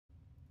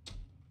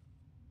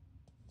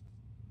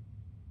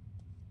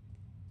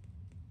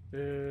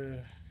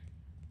I'll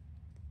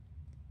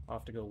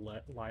have to go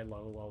lie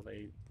low while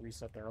they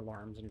reset their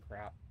alarms and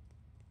crap.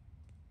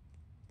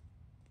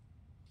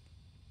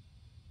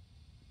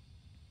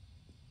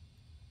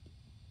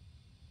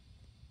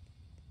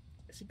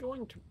 Is he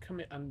going to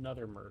commit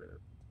another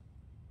murder?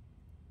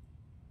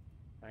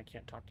 I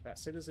can't talk to that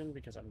citizen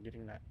because I'm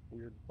getting that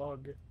weird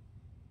bug.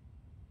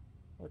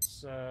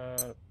 Let's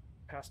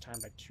pass time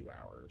by 2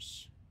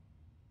 hours.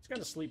 He's got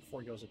to sleep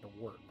before he goes into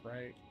work,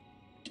 right?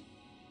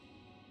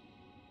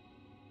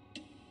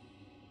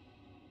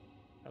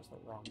 That's the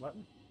wrong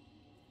button.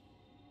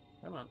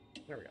 Come on.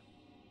 There we go.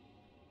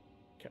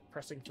 Kept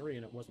pressing 3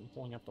 and it wasn't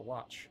pulling up the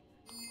watch.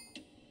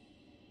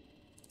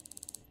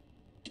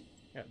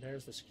 Yeah,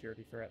 there's the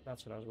security threat.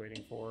 That's what I was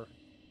waiting for.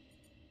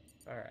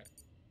 Alright.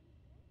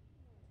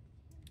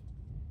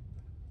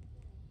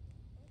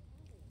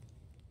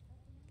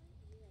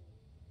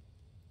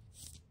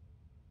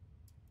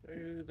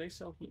 Do they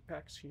sell heat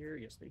packs here?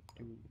 Yes, they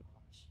do.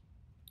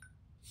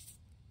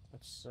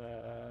 Let's,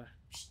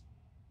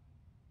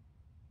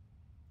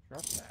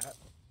 drop that.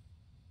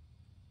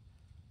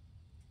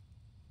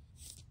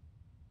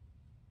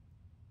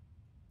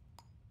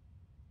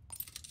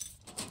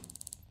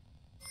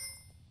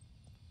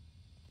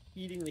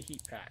 Eating the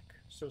heat pack.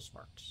 So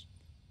smart.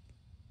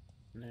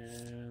 And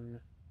then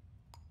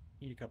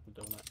eat a couple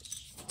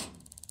donuts.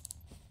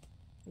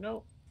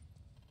 No.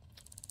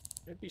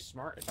 It'd be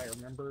smart if I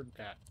remembered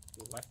that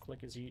left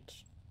click is eat.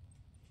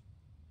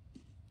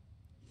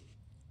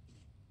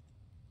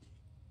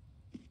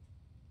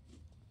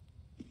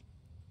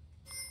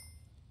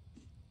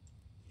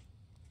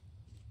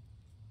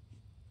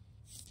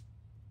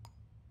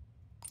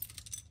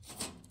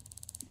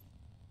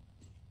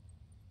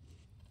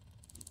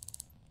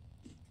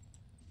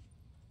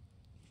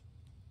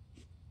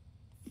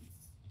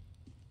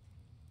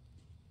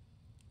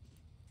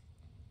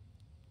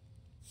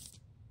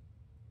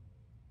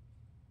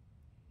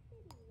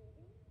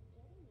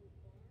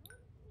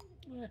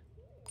 Eh,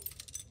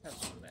 have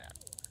some of that.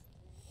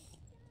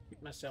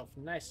 Keep myself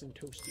nice and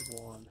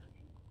toasty warm.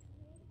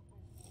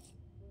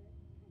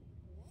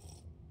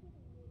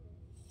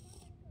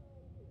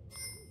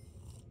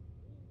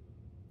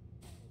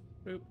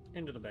 Boop,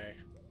 into the bay.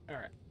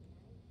 Alright.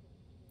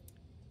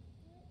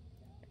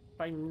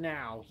 By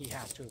now, he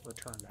has to have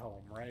returned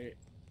home, right?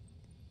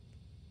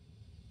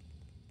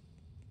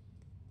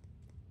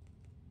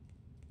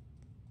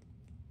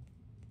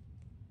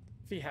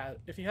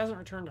 If he hasn't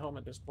returned home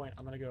at this point,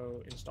 I'm gonna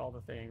go install the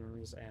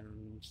things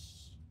and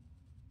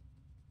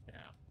yeah.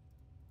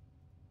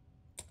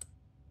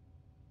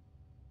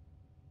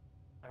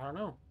 I don't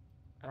know.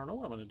 I don't know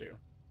what I'm gonna do.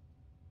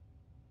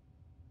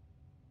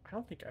 I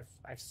don't think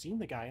I've seen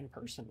the guy in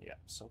person yet,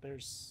 so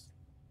there's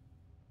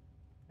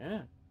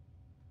yeah.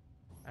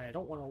 I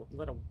don't want to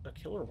let a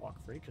killer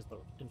walk free because the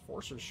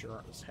enforcers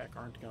sure as heck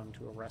aren't going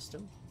to arrest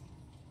him.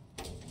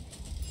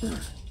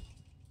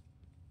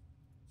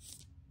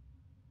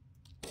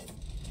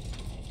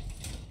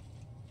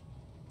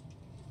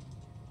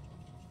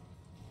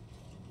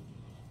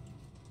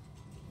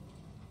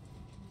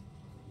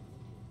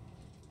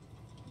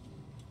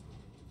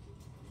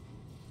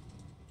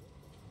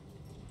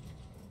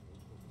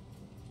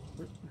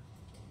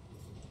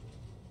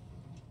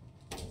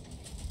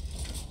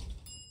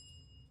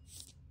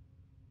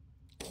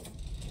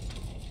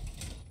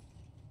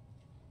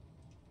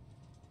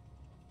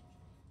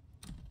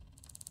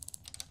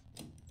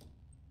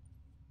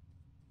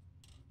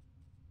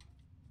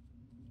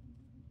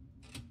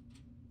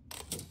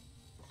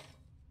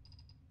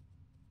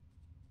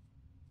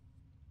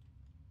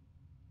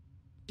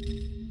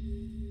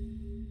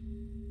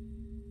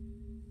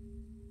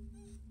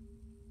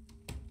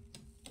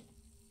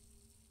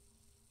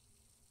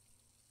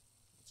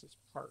 It's his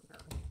partner.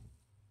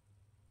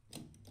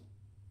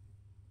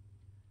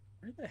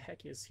 Where the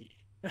heck is he?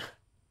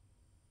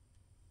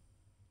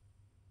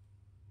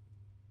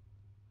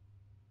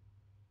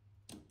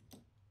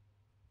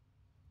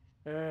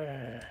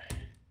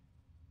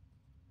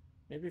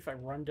 Maybe if I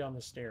run down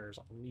the stairs,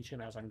 I'll meet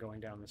him as I'm going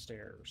down the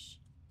stairs.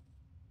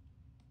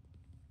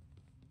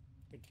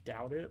 I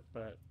doubt it,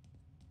 but...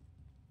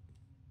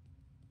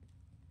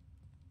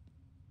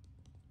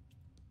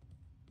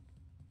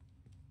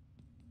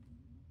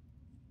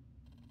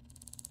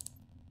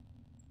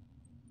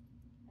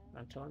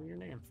 I'm telling you your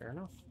name, fair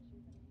enough.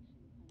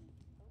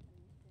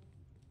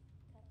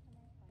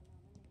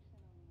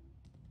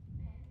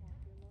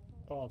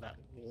 Oh, that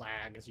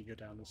lag as you go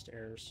down the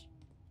stairs.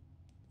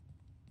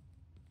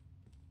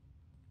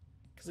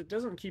 Because it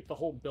doesn't keep the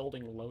whole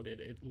building loaded.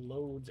 It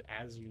loads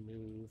as you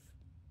move.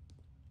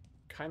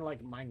 Kind of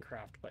like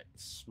Minecraft, but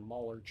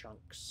smaller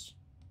chunks.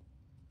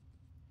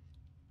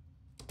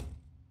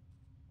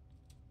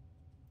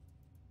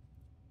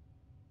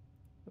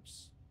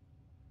 Oops.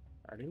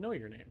 I already know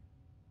your name.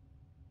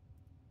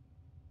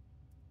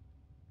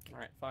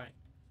 Alright, fine.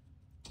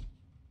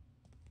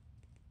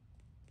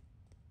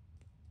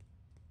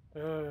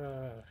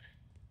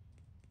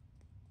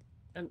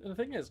 And the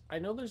thing is, I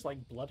know there's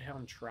like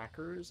Bloodhound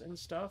trackers and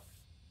stuff,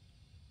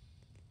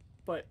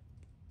 but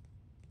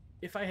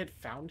if I had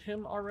found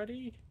him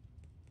already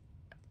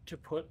to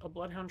put a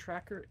bloodhound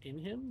tracker in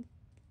him,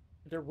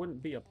 there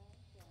wouldn't be a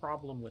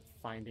problem with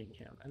finding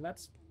him. And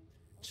that's,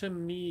 to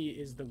me,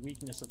 is the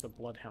weakness of the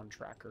bloodhound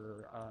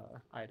tracker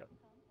item.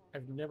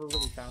 I've never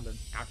really found an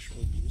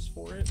actual use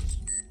for it.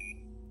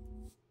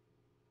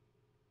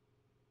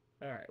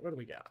 Alright, what do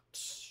we got?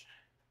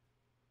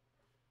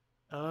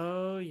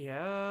 Oh,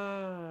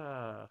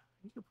 yeah.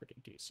 You're pretty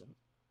decent.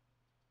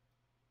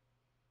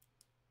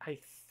 I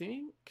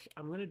think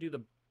I'm going to do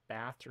the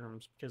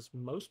bathrooms because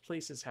most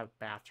places have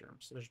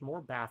bathrooms. There's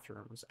more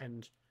bathrooms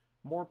and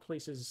more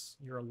places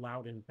you're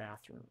allowed in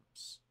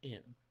bathrooms in,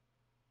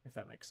 if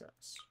that makes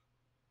sense.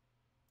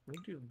 Let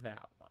me do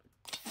that one.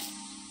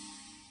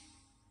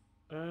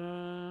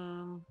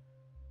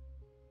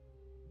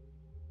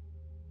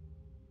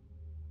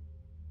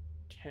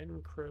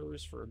 10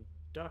 crows for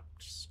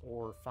ducks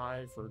or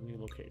 5 for new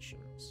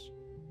locations.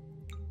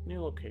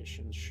 New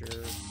locations, sure.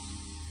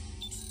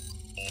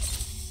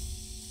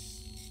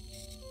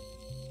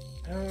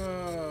 I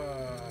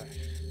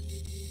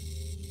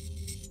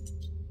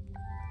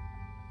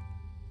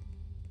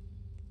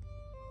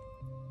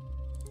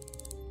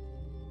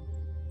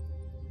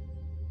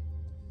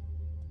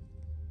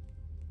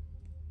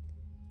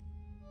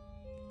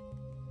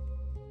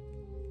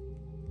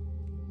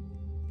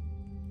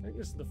think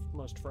this is the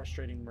most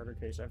frustrating murder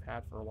case I've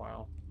had for a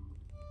while.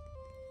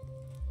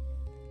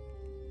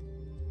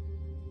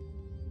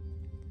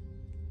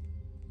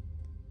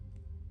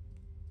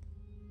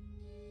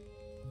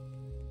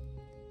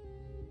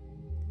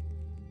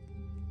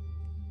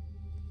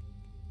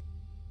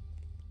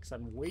 Because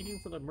I'm waiting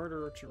for the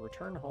murderer to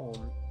return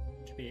home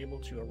to be able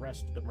to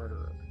arrest the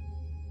murderer.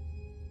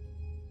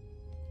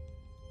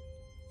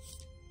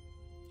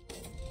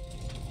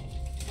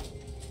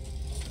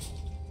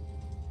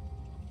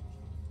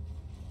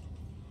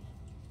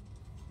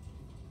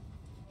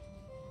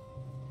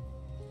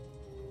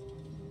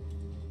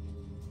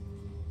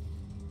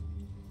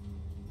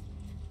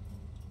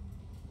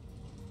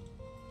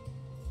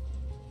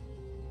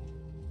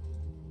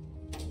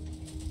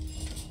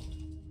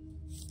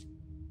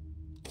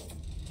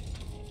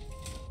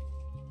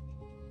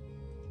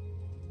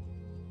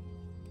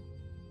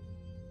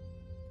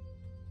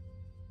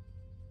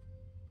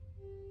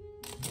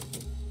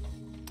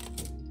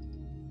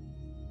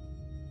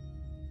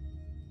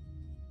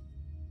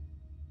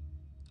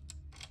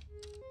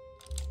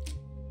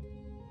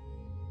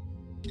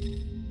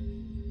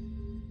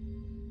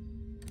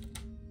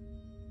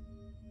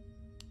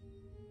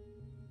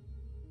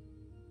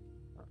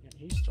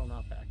 He's still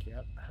not back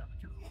yet.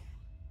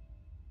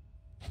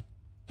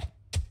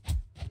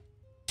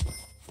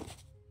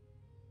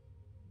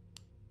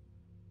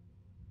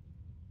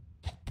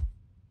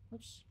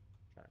 Oops.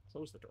 Try to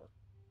close the door.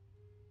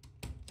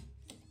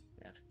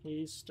 Yeah,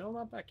 he's still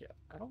not back yet.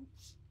 I don't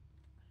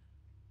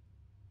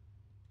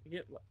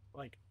get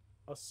like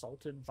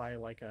assaulted by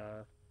like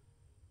a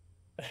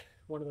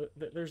one of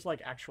there's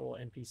like actual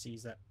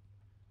NPCs that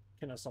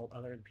can assault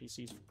other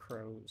NPCs for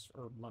crows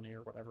or money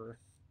or whatever.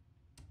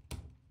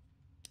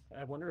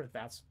 I wonder if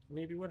that's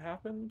maybe what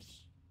happened.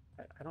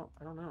 I don't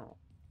know.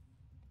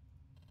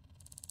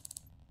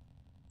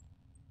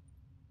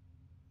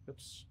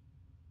 Oops.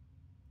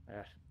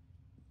 I'm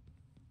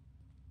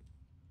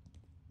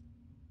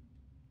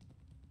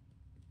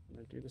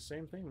gonna do the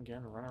same thing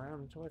again, run around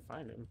until I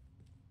find him.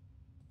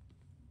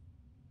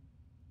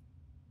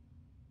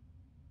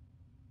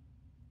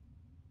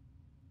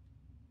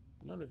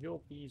 None of your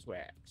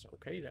beeswax.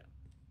 Okay then.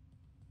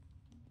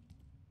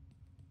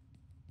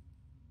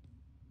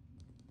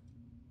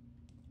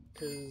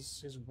 Because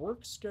his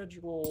work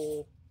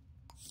schedule...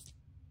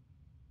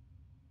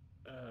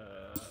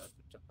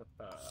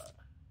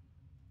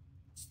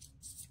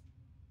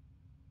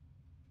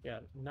 yeah,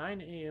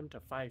 9 a.m. to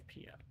 5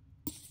 p.m.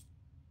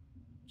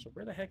 So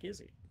where the heck is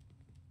he?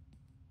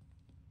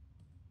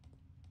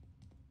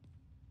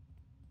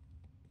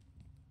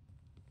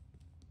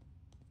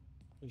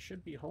 He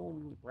should be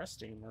home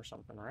resting or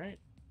something, right?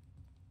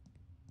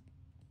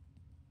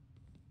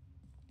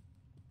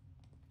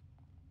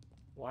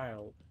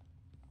 Wild.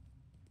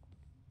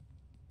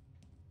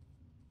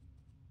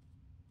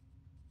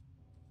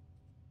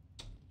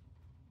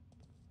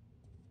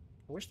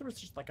 I wish there was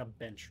just like a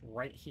bench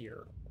right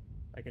here.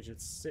 I could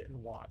just sit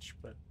and watch,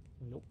 but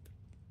nope.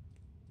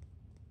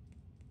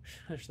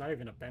 There's not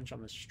even a bench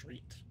on the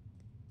street.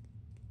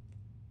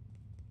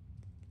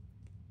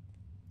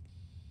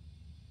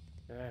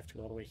 I have to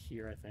go all the way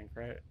here, I think,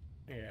 right?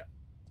 Yeah.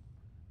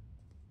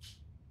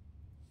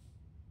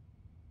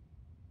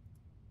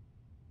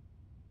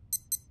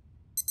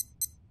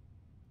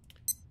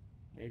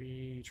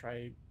 Maybe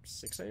try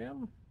 6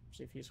 a.m.?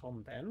 See if he's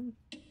home then?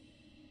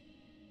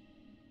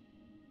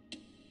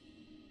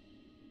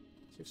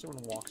 See if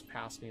someone walks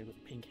past me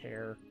with pink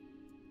hair.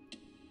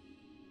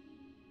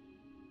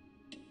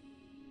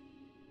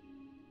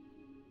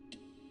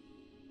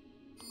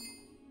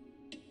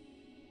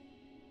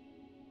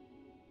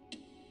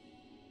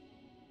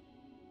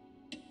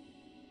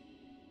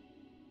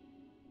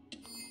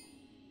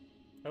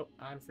 Oh,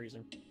 I'm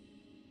freezing.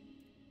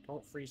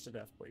 Don't freeze to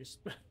death, please.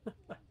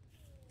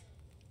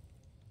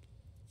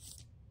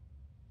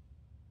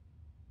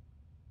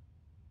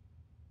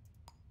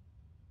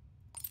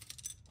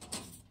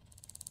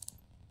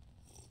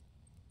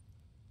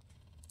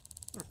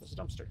 Oh, there's a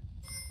dumpster.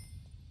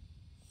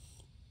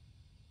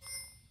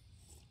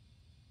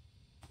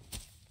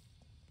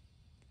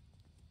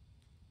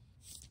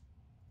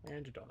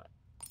 And a donut.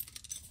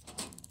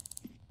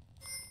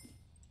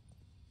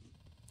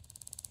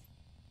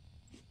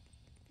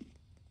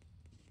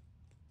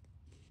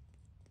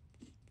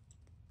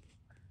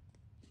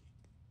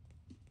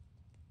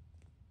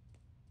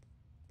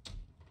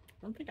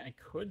 One thing I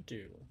could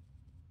do,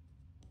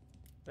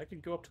 I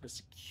could go up to the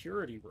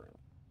security room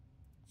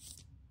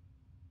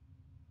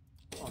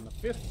on the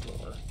 5th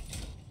floor,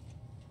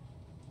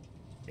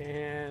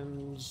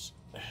 and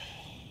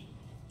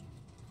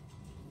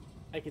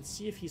I could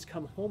see if he's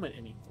come home at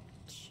any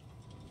point.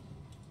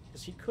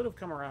 Because he could have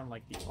come around,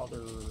 like, the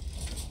other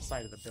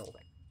side of the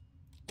building.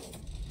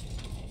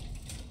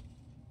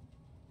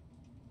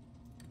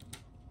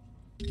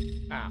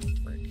 Ah,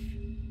 frick.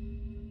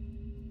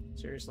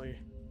 Seriously?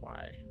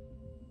 Why?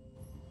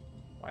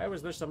 Why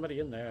was there somebody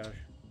in there? I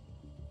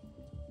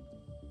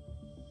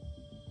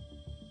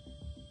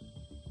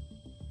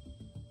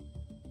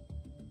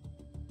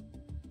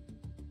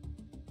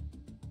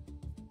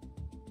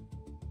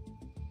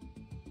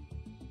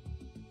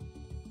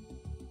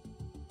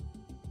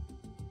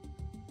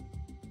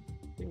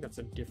think that's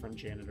a different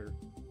janitor.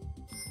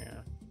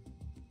 Yeah.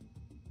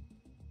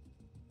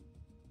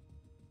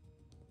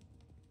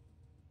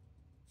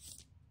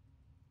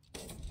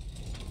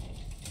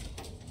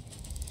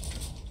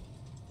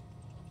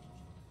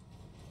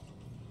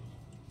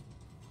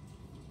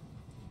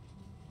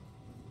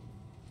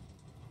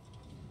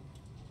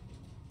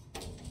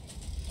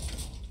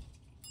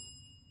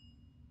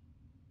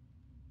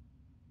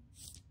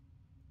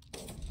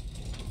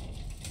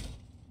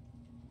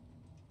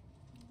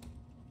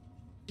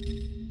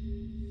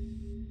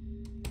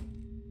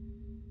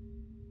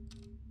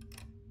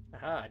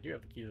 Aha, I do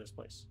have the key to this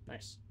place.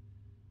 Nice.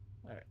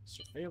 Alright,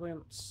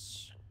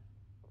 surveillance.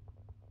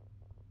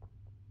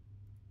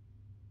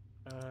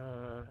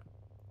 Oh,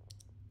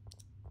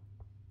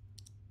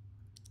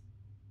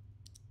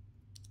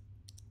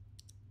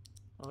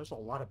 there's a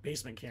lot of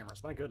basement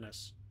cameras. My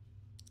goodness.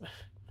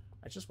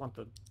 I just want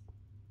the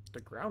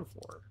ground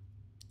floor.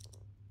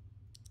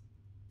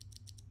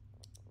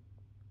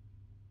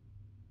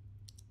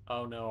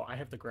 Oh no, I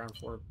have the ground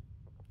floor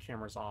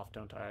cameras off,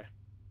 don't I?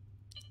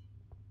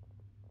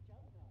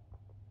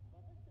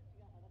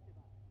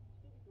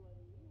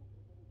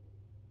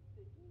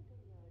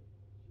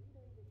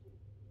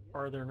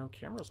 Are there no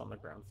cameras on the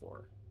ground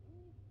floor?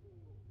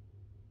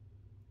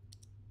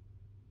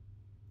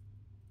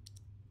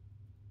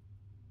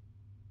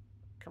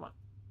 Come on.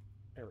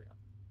 There we go.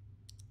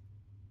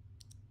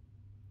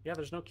 Yeah,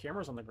 there's no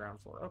cameras on the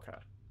ground floor. Okay.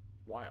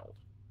 Wild.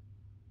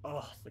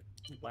 Oh, the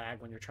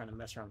lag when you're trying to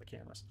mess around with the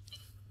cameras.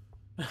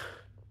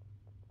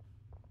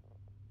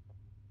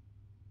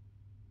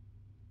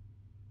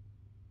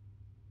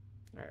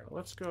 Alright, well,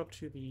 let's go up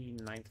to the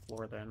 9th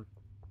floor then.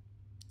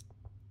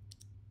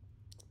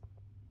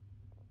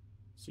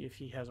 See if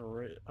he has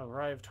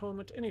arrived home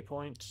at any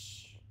point.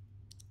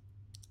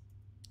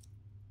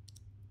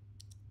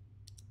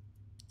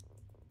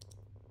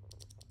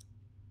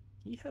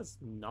 He has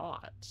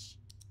not.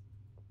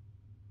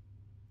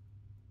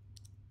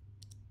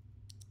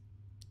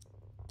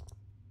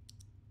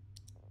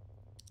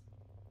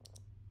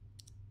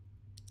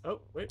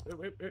 Oh, wait.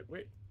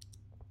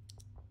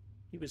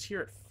 He was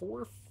here at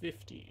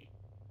 4:50.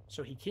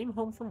 So he came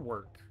home from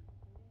work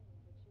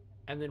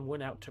and then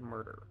went out to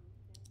murder.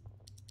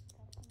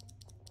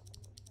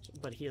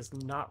 But he has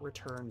not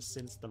returned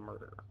since the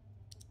murder.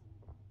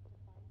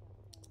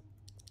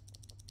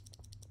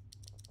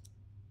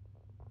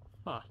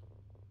 Huh.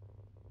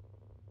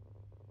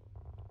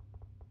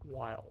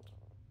 Wild.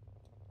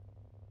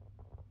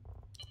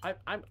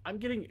 I'm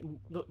getting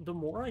the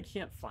more I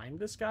can't find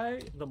this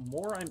guy, the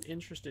more I'm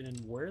interested in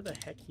where the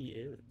heck he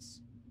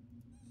is.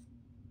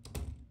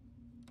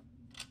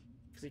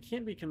 Because he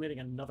can't be committing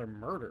another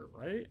murder,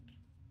 right?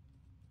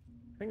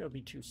 I think it would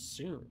be too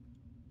soon.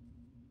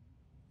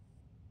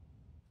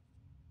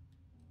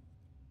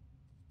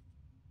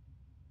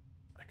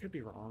 I could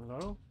be wrong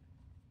though.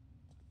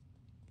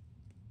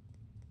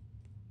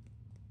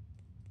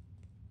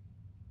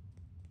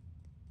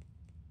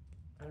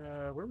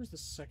 Where did the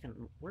second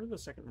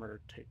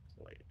murder take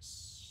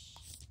place?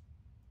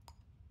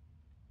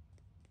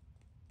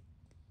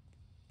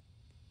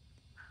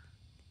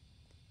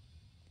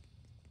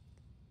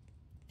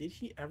 Did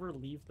he ever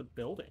leave the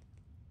building?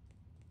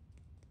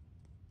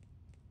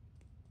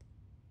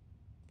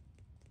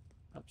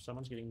 Oh,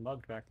 someone's getting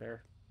mugged back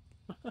there.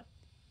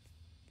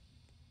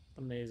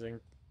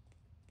 Amazing.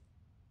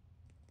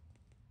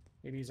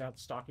 Maybe he's out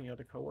stalking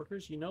other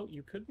coworkers? You know,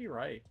 you could be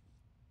right.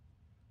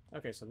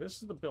 Okay, so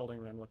this is the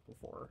building that I'm looking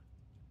for.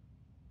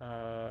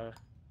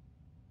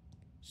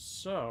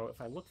 So,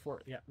 if I look for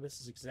it, yeah, this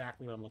is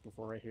exactly what I'm looking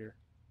for right here.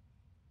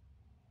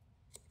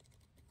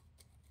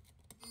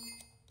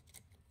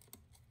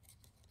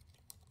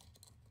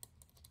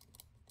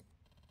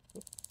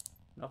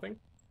 Nothing?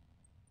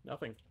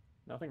 Nothing.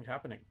 Nothing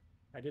happening.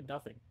 I did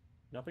nothing.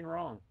 Nothing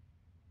wrong.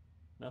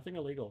 Nothing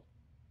illegal.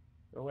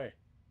 Go away.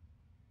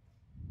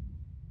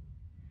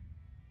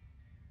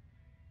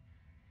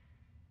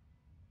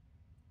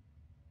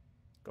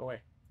 Go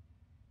away.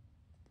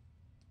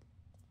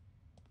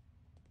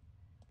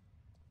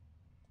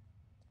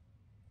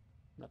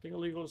 Nothing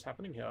illegal is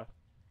happening here.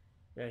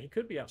 Yeah, he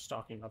could be out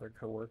stalking other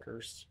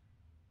coworkers.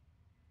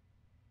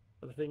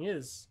 But the thing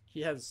is,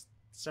 he has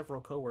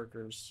several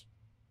coworkers.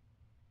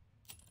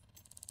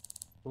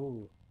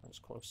 Ooh, that was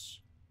close.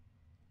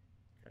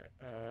 Okay,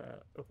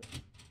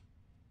 okay.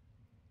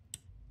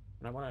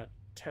 And I want to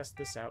test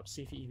this out,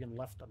 see if he even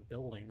left a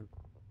building.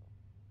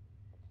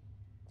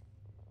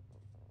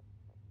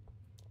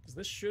 Because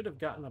this should have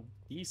gotten a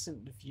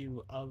decent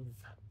view of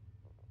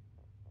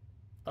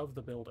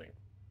the building.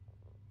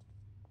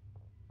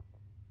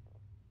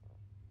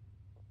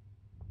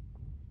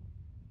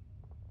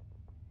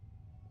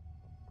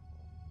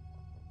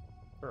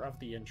 Or of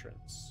the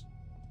entrance.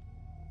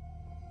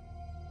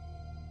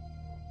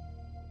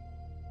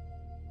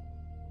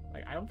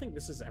 Like, I don't think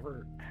this has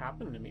ever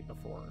happened to me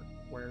before,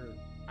 where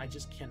I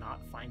just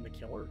cannot find the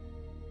killer.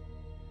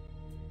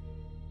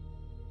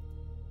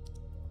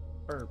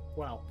 Or,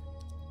 well,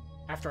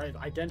 after I've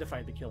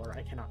identified the killer,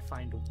 I cannot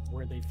find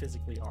where they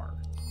physically are.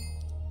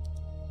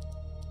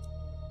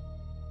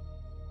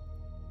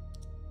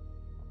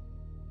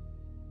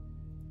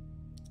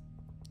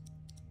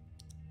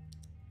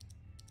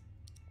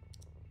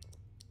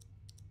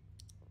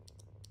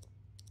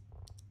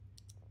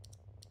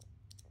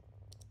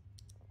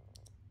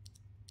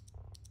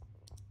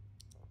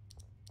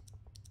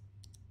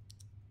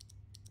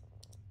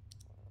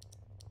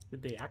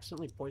 Did they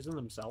accidentally poison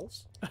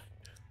themselves?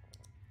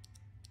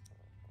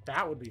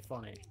 That would be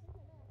funny.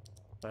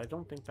 But I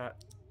don't think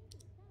that...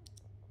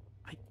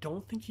 I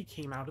don't think he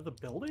came out of the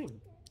building.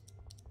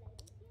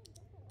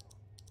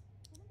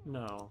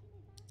 No.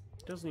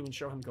 It doesn't even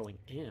show him going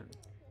in.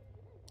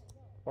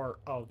 Or,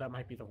 oh, that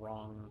might be the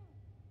wrong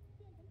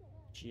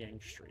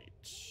Jiang Street.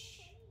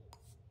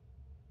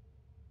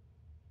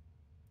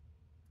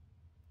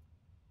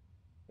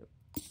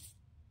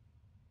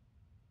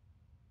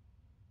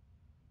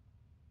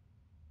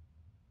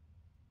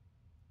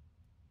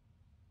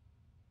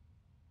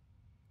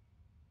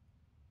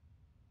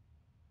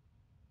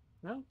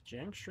 No,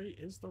 Jiang Street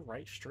is the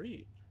right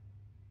street.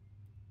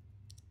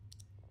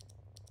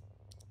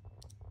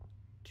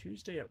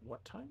 Tuesday at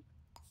what time?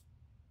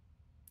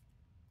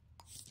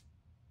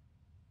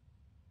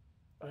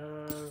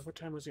 What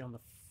time was he on the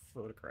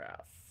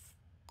photograph?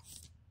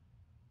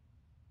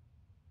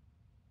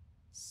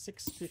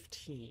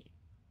 6:15.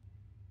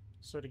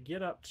 So to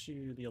get up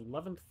to the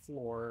 11th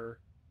floor,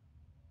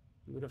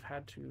 you would have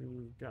had to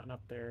have gotten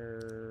up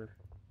there...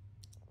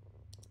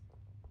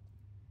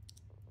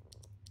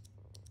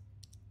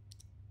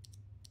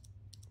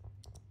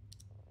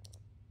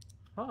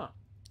 Huh.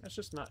 That's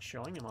just not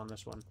showing him on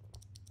this one.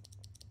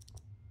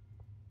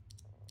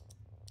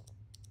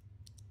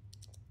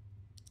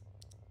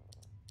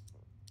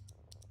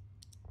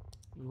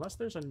 Unless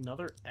there's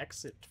another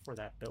exit for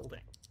that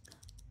building.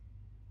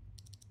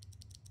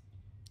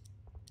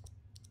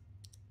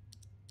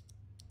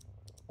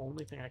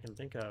 Only thing I can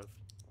think of.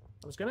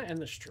 I was gonna end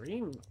the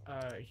stream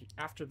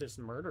after this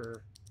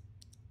murder.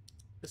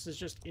 This has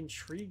just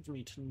intrigued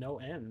me to no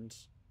end.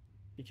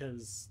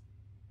 Because...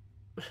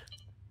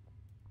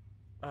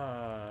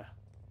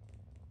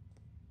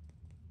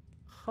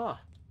 Huh.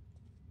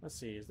 Let's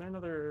see, is there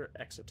another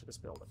exit to this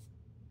building?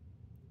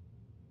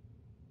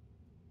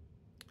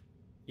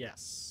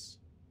 Yes.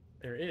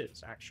 There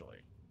is, actually.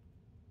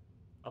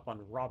 Up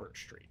on Robert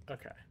Street.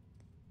 Okay.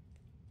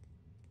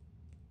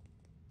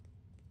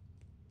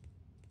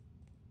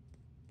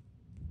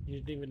 You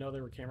didn't even know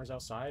there were cameras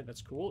outside?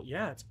 That's cool.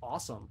 Yeah, it's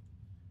awesome.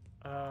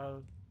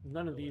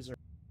 None of these are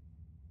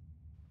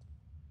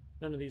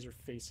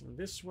facing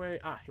this way.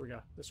 Ah, here we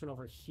go. This one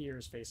over here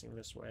is facing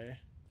this way.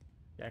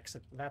 The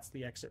exit, that's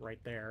the exit right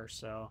there,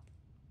 so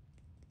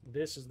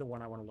this is the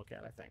one I want to look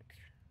at, I think.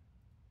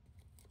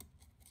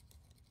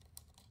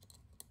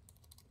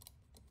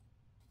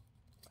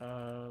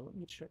 Let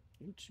me check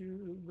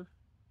YouTube.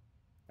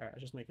 Alright,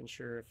 just making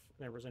sure if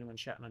there was anyone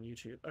chatting on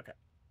YouTube. Okay.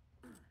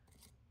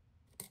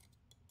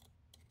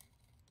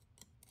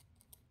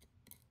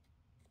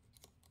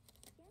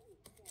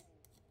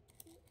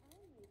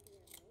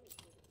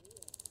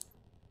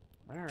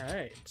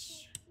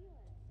 Alright.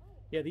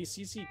 Yeah, these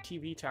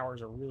CCTV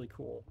towers are really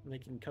cool. And they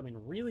can come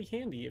in really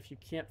handy if you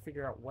can't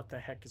figure out what the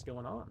heck is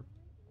going on.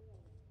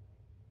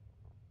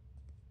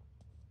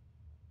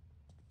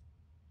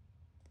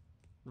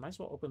 Might as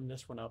well open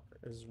this one up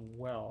as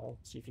well.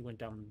 See if he went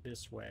down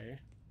this way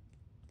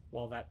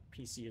while that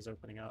PC is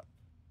opening up,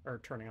 or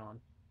turning on.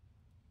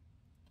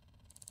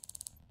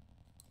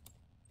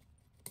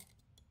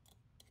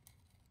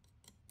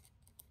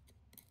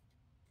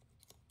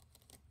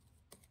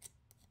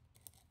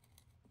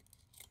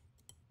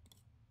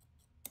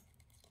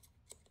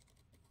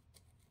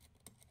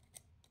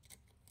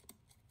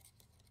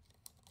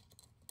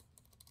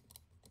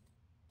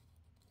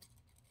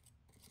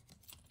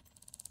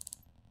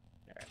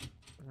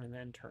 And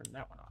then turn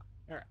that one on.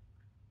 Alright.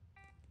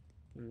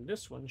 And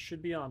this one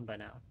should be on by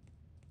now.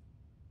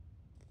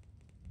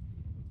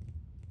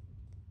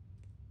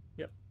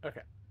 Yep,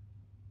 okay.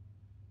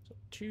 So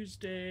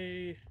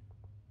Tuesday...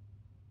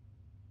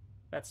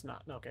 That's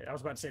not... Okay, I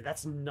was about to say,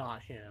 that's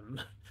not him.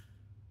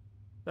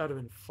 That would have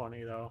been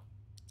funny, though.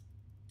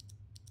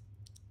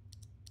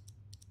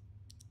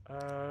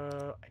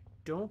 I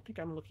don't think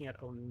I'm looking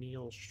at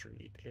O'Neill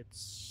Street.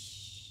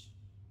 It's...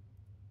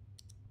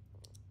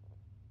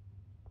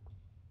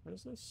 What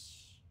is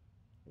this?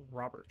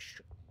 Robert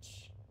Street.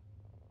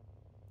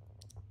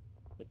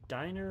 The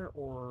diner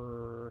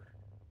or...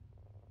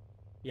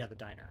 Yeah, the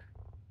diner.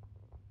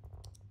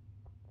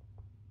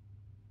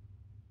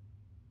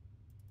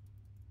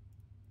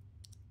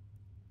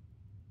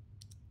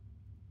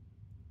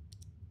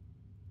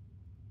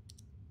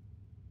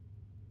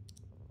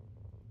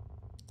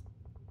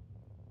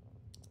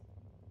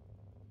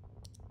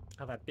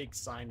 How that big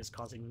sign is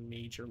causing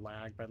major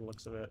lag by the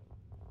looks of it.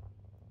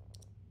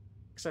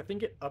 Because I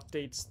think it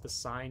updates the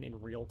sign in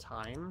real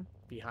time.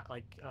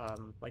 Behind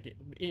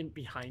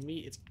me,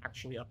 it's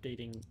actually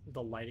updating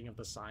the lighting of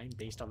the sign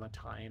based on the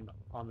time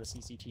on the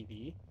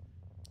CCTV.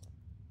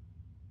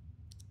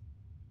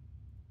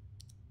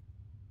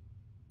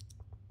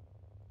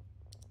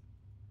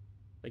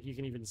 Like you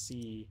can even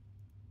see,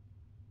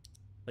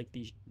 like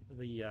the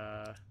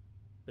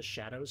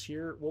shadows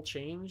here will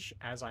change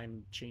as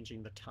I'm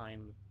changing the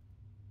time.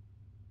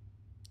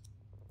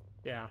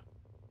 Yeah.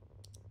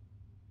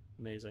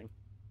 Amazing.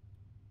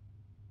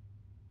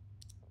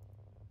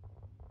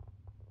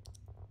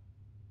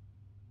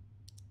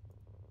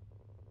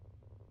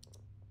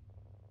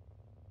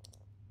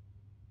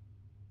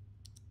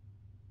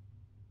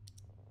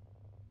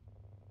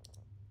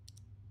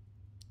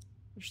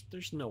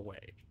 There's no way.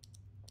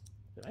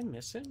 Did I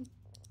miss him?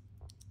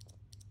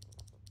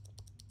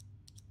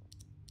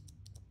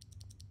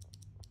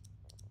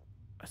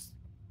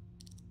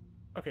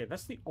 Okay,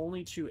 that's the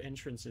only two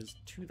entrances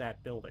to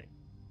that building.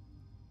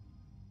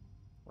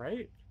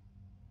 Right?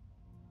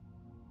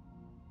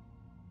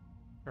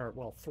 Or,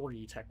 well,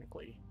 3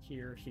 technically.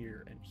 Here,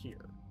 here, and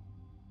here.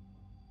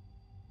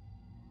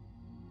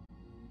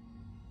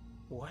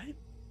 What?